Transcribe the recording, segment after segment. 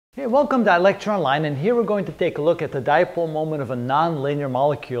Hey, welcome to Electron Line, and here we're going to take a look at the dipole moment of a non-linear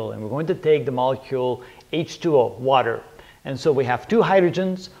molecule, and we're going to take the molecule H2O, water. And so we have two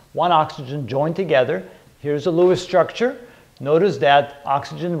hydrogens, one oxygen joined together. Here's a Lewis structure. Notice that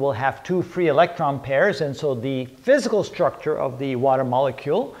oxygen will have two free electron pairs, and so the physical structure of the water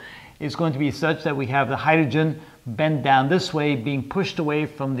molecule is going to be such that we have the hydrogen bent down this way, being pushed away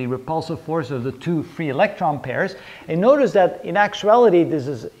from the repulsive force of the two free electron pairs. And notice that in actuality this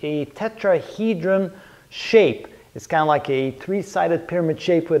is a tetrahedron shape. It's kind of like a three-sided pyramid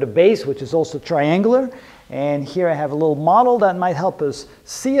shape with a base, which is also triangular. And here I have a little model that might help us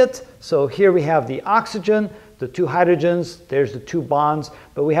see it. So here we have the oxygen, the two hydrogens, there's the two bonds,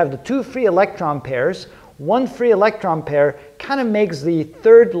 but we have the two free electron pairs. One free electron pair kind of makes the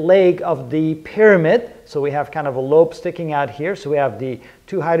third leg of the pyramid. So we have kind of a lobe sticking out here. So we have the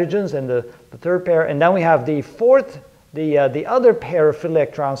two hydrogens and the third pair. And then we have the fourth, the other pair of free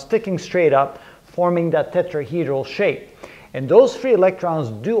electrons sticking straight up, forming that tetrahedral shape. And those free electrons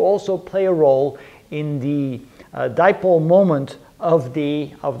do also play a role in the dipole moment of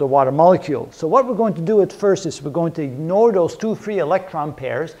the water molecule. So what we're going to do at first is we're going to ignore those two free electron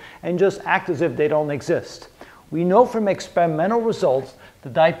pairs and just act as if they don't exist. We know from experimental results the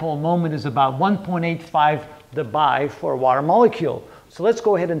dipole moment is about 1.85 dBi for a water molecule. So let's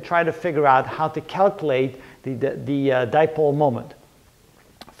go ahead and try to figure out how to calculate the dipole moment.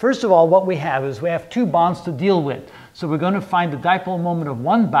 First of all, what we have is we have two bonds to deal with. So we're going to find the dipole moment of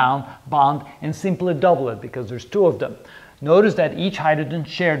one bond and simply double it because there's two of them. Notice that each hydrogen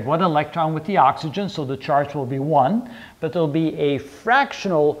shared one electron with the oxygen, so the charge will be 1, but there'll be a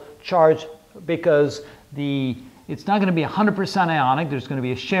fractional charge because it's not going to be 100% ionic. There's going to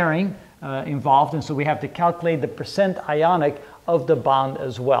be a sharing involved, and so we have to calculate the percent ionic of the bond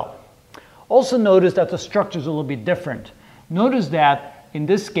as well. Also notice that the structure is a little bit different. Notice that in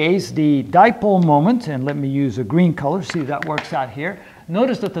this case the dipole moment, and let me use a green color, see if that works out here.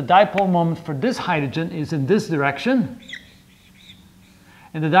 Notice that the dipole moment for this hydrogen is in this direction,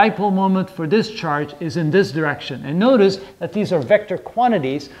 and the dipole moment for this charge is in this direction. And notice that these are vector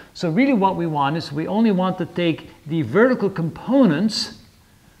quantities, so really what we want is we only want to take the vertical components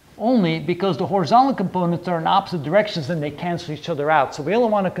only because the horizontal components are in opposite directions and they cancel each other out. So we only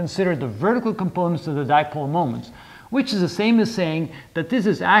want to consider the vertical components of the dipole moments, which is the same as saying that this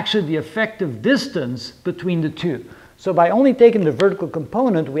is actually the effective distance between the two. So by only taking the vertical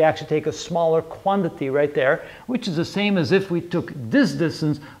component, we actually take a smaller quantity right there, which is the same as if we took this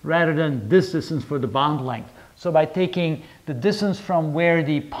distance rather than this distance for the bond length. So by taking the distance from where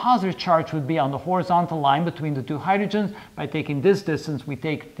the positive charge would be on the horizontal line between the two hydrogens, by taking this distance, we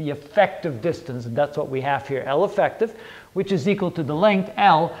take the effective distance, and that's what we have here, L effective, which is equal to the length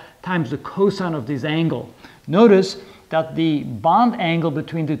L times the cosine of this angle. Notice that the bond angle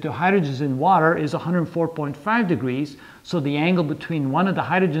between the two hydrogens in water is 104.5 degrees, so the angle between one of the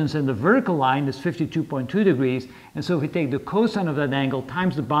hydrogens and the vertical line is 52.2 degrees, and so if we take the cosine of that angle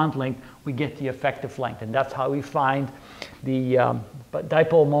times the bond length, we get the effective length, and that's how we find the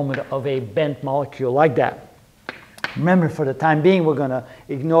dipole moment of a bent molecule like that. Remember, for the time being, we're going to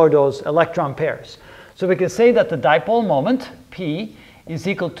ignore those electron pairs. So we can say that the dipole moment, P, is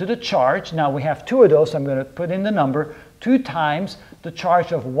equal to the charge. Now we have two of those, so I'm going to put in the number, 2 times the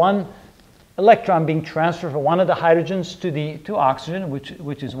charge of one electron being transferred from one of the hydrogens to oxygen,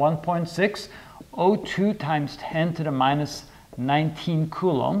 which is 1.6, O2 times 10 to the minus 19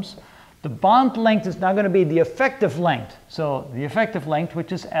 coulombs. The bond length is now going to be the effective length. So the effective length,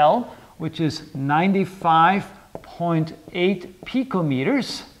 which is L, which is 95.8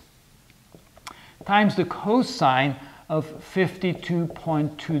 picometers, times the cosine of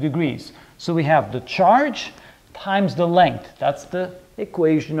 52.2 degrees. So we have the charge times the length. That's the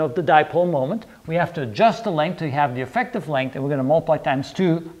equation of the dipole moment. We have to adjust the length to have the effective length, and we're going to multiply times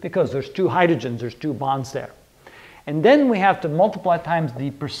 2 because there's two hydrogens, there's two bonds there. And then we have to multiply times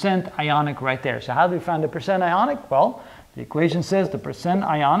the percent ionic right there. So how do we find the percent ionic? Well, the equation says the percent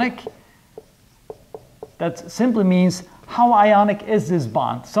ionic, that simply means how ionic is this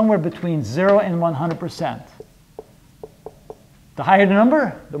bond? Somewhere between 0 and 100%. The higher the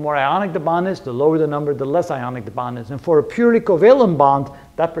number, the more ionic the bond is. The lower the number, the less ionic the bond is. And for a purely covalent bond,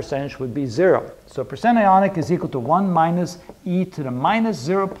 that percentage would be 0. So percent ionic is equal to 1 minus e to the minus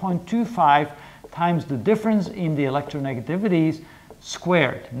 0.25 times the difference in the electronegativities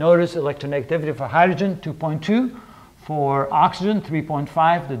squared. Notice electronegativity for hydrogen, 2.2. For oxygen,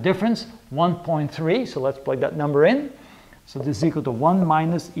 3.5. The difference, 1.3. So let's plug that number in. So this is equal to 1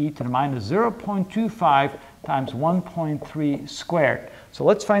 minus e to the minus 0.25 times 1.3 squared. So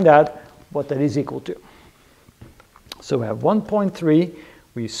let's find out what that is equal to. So we have 1.3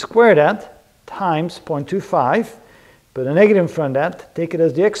 we square that times 0.25, put a negative in front of that, take it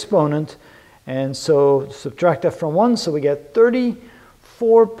as the exponent, and so subtract that from 1, so we get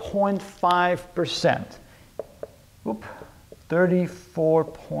 34.5%.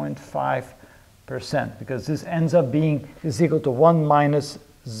 34.5%, because this ends up being is equal to 1 minus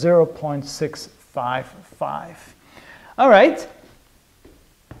 0.655. All right.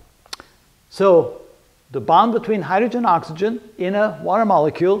 So the bond between hydrogen and oxygen in a water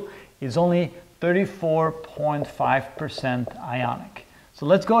molecule is only 34.5% ionic. So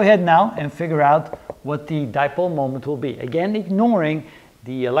let's go ahead now and figure out what the dipole moment will be. Again, ignoring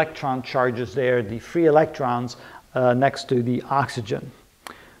the electron charges there, the free electrons next to the oxygen.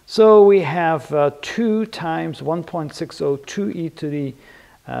 So we have 2 times 1.602 e to the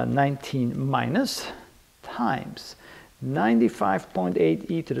 19 minus times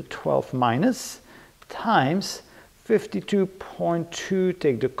 95.8 e to the 12 minus times 52.2,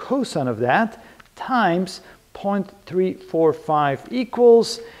 take the cosine of that, times 0.345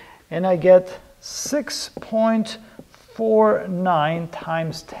 equals, and I get 6.49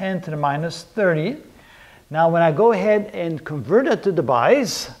 times 10 to the minus 30. Now when I go ahead and convert it to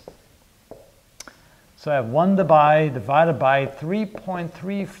debye, so I have 1 debye divided by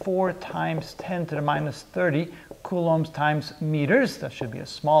 3.34 times 10 to the minus 30 coulombs times meters. That should be a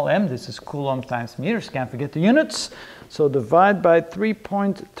small m. This is coulombs times meters. Can't forget the units. So divide by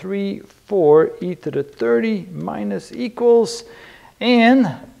 3.34 e to the 30 minus equals, and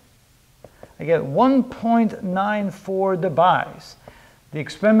I get 1.94 debye. The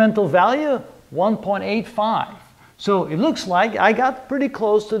experimental value, 1.85. So it looks like I got pretty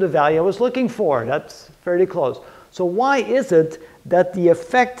close to the value I was looking for. That's fairly close. So why is it that the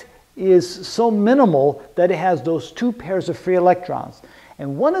effect is so minimal that it has those 2 pairs of free electrons?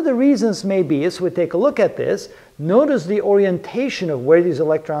 And one of the reasons may be, as we take a look at this, notice the orientation of where these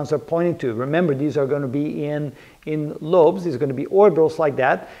electrons are pointing to. Remember, these are going to be in lobes. These are going to be orbitals like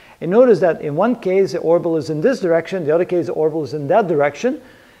that. And notice that in one case, the orbital is in this direction. The other case, the orbital is in that direction.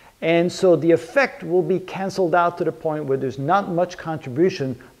 And so the effect will be canceled out to the point where there's not much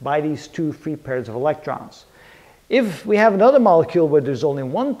contribution by these 2 free pairs of electrons. If we have another molecule where there's only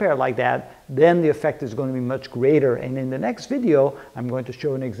 1 pair like that, then the effect is going to be much greater. And in the next video, I'm going to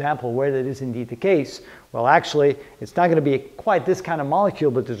show an example where that is indeed the case. Well, actually, it's not going to be quite this kind of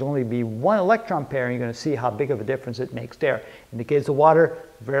molecule, but there's only be 1 electron pair, and you're going to see how big of a difference it makes there. In the case of water,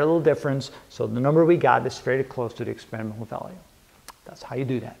 very little difference. So the number we got is fairly close to the experimental value. That's how you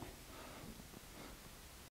do that.